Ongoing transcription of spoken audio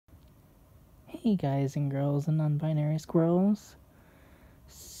Hey guys and girls and non-binary squirrels.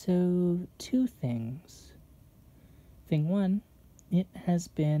 So, two things. Thing one, it has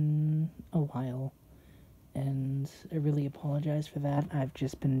been a while, and I really apologize for that. I've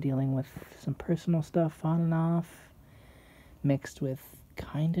just been dealing with some personal stuff on and off, mixed with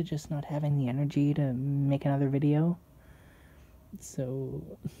kinda just not having the energy to make another video. So,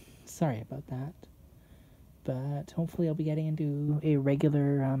 sorry about that. But hopefully I'll be getting into a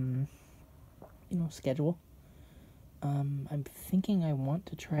regular, schedule. I'm thinking I want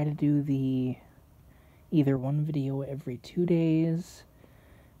to try to do the either one video every 2 days,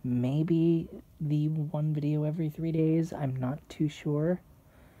 maybe the one video every 3 days. I'm not too sure.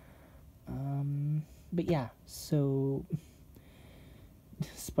 But yeah, so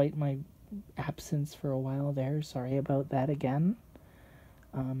despite my absence for a while there, sorry about that again.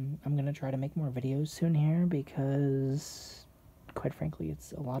 I'm gonna try to make more videos soon here because, quite frankly,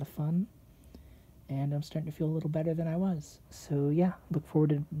 it's a lot of fun. And I'm starting to feel a little better than I was. So yeah, look forward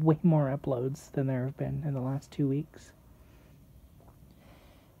to way more uploads than there have been in the last 2 weeks.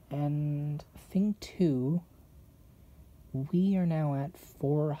 And thing two, we are now at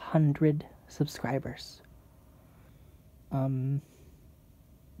 400 subscribers.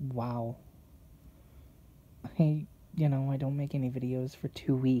 Wow. I don't make any videos for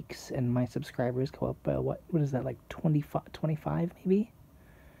 2 weeks and my subscribers go up by what is that, like 25 maybe?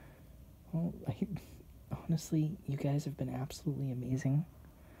 Well, honestly, you guys have been absolutely amazing,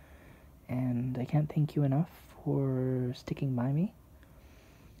 and I can't thank you enough for sticking by me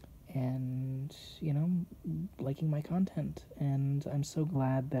and, liking my content. And I'm so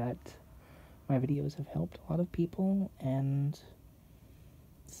glad that my videos have helped a lot of people, and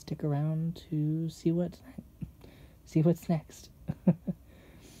stick around to see what's next.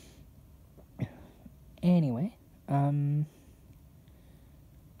 Anyway,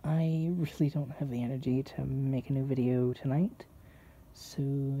 I really don't have the energy to make a new video tonight, so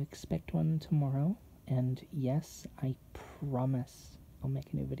expect one tomorrow. And yes, I promise I'll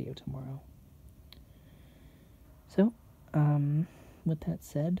make a new video tomorrow. So, with that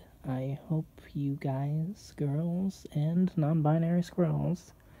said, I hope you guys, girls, and non-binary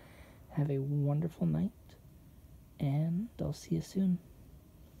squirrels have a wonderful night, and I'll see you soon.